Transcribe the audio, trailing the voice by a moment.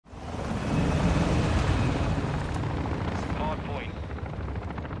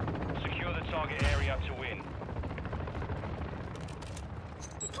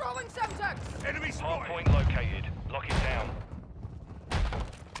Hardpoint located. Lock it down.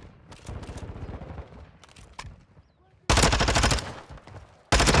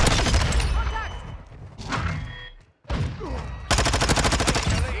 Contact!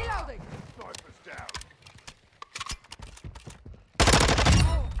 Reloading! Sniper's down.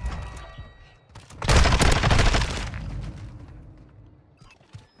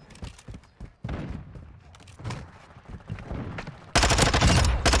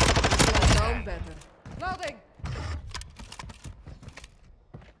 Down better. Loading!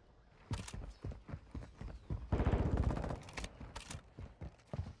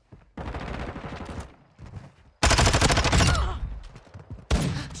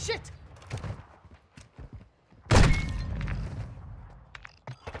 Shit!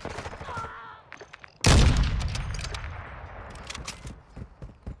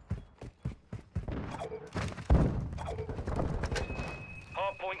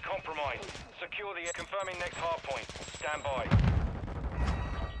 Hardpoint compromised. Secure the confirming next hardpoint. Stand by.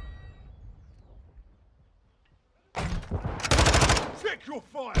 Check your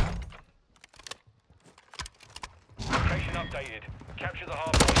fire. Location updated. Capture the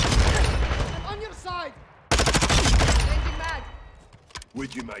hardpoint. I'm on your side! Changing mag!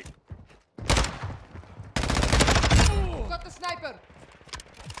 With you, mate. Got the sniper!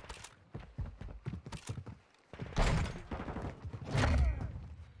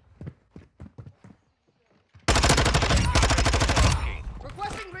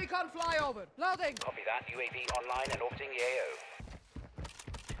 Requesting recon flyover. Loading! Copy that. UAV online and orbiting the AO.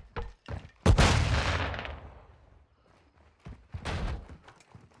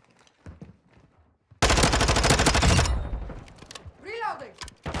 Reloading!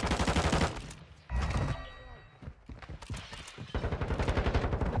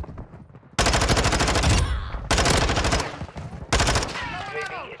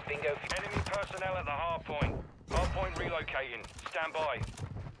 UAV is bingo. Enemy personnel at the hardpoint. Hardpoint relocating. Stand by.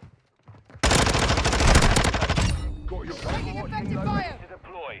 Got your Taking effective fire! To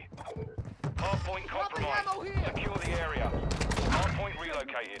deploy. Hardpoint Dropping compromised. ammo here. Secure the area. Hardpoint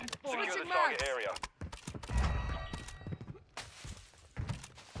relocated. Secure Switching the target mags. area.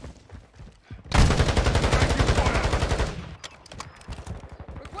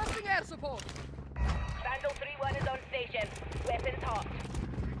 Requesting air support! Vandal 3-1 is on station. Weapons hot.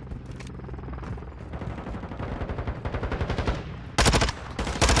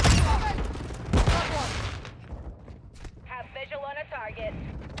 Moving! Got one! Have visual on a target.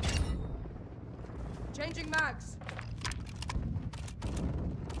 Changing mags!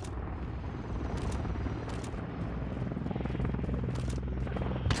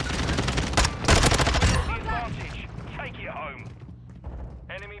 The advantage. Take it home.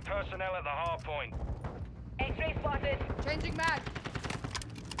 Enemy personnel at the hardpoint. X-ray spotted. Changing mag!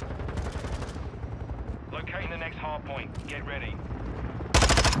 Locating the next hardpoint. Get ready.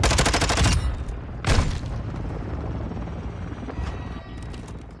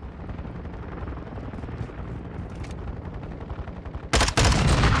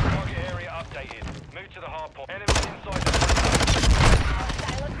 Target area updated. Move to the hardpoint. Enemies inside the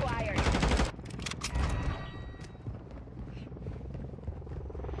Hostile acquired.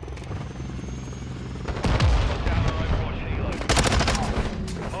 down on Overwatch helo.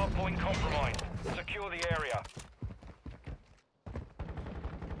 Hardpoint compromised. Secure the area.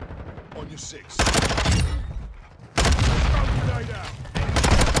 On your six. Throw grenade out.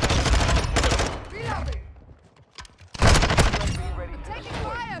 Reloading! Ready I'm taking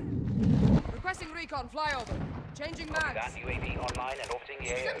fire! Requesting recon flyover. Changing Copy that. mags. UAV online and orbiting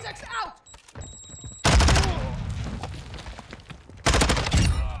the AO. Simtex out!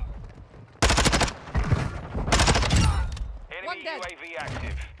 One Enemy dead. UAV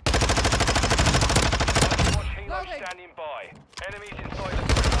active. Overwatch helo Loading. standing by. Enemies inside the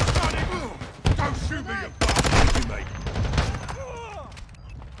Don't shoot me, you bastard. With you, mate.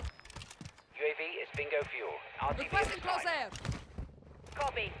 UAV is bingo fuel. RTV Requesting is close fine. air.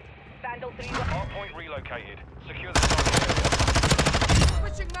 Copy. Vandal 3-1. hardpoint relocated. Secure the target area.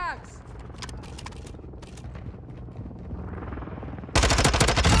 Switching mags.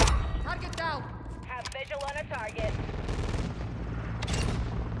 Target down. Have visual on a target.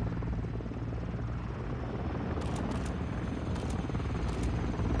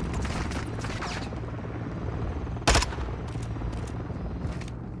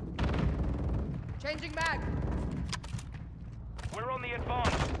 Changing mag. We're on the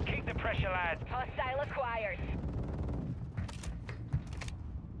advance. Keep the pressure, lads. Hostile acquired.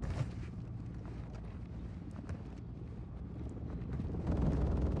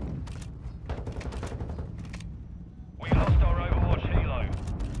 We lost our Overwatch helo.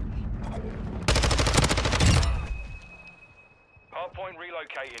 Hardpoint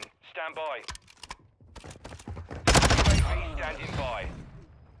relocating. Stand by. UAV standing by.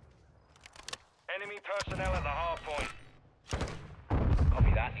 Enemy personnel at the hardpoint.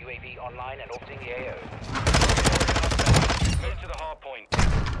 Copy that. UAV online and orbiting the AO. Move to the hardpoint.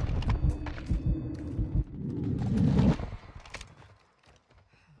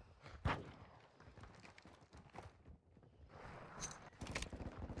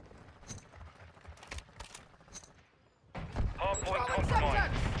 Hardpoint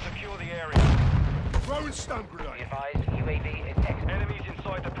compromised. Secure the area. Throwing stun Be grenade. advised, UAV is exiting. Enemies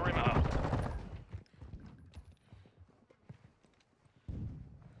inside the perimeter.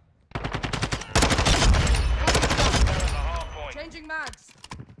 They're at the hardpoint. Changing mags.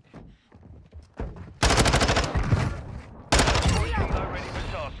 Kilo ready for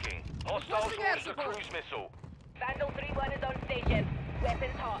tasking. Hostiles Requesting air launched a support. cruise missile. Vandal 3-1 is on station.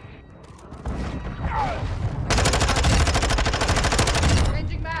 Weapons hot.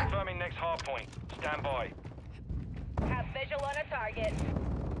 Changing mags. Confirming next hardpoint. Stand by. Have visual on a target.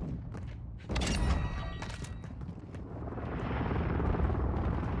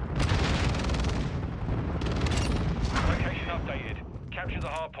 Location updated. Capture the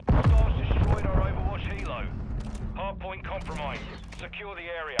hardpoint. Hostiles destroyed our Overwatch helo. Hardpoint compromised. Secure the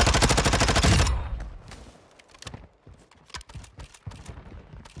area.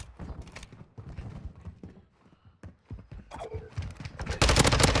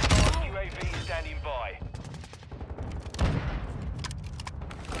 Advanced UAV standing by.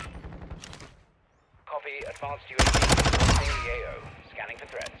 Copy. Advanced UAV orbiting the AO. Scanning for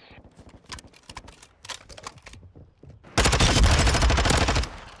threats.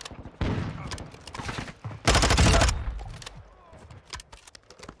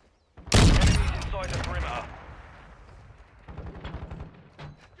 Enemies inside the perimeter.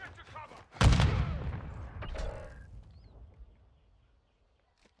 Get to cover.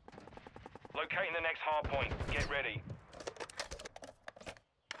 Locating the next hardpoint. Get ready.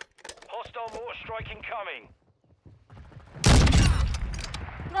 Hostile mortar strike incoming.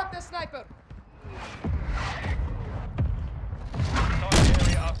 Drop the sniper. Target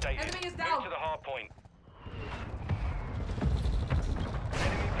area updated. Enemy is Move down. to the hardpoint.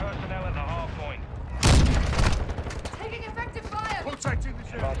 Enemy personnel at the hardpoint. Taking effective fire. Protecting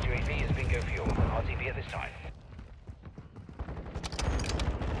this area. Advanced UAV is bingo fuel. RTB at this time.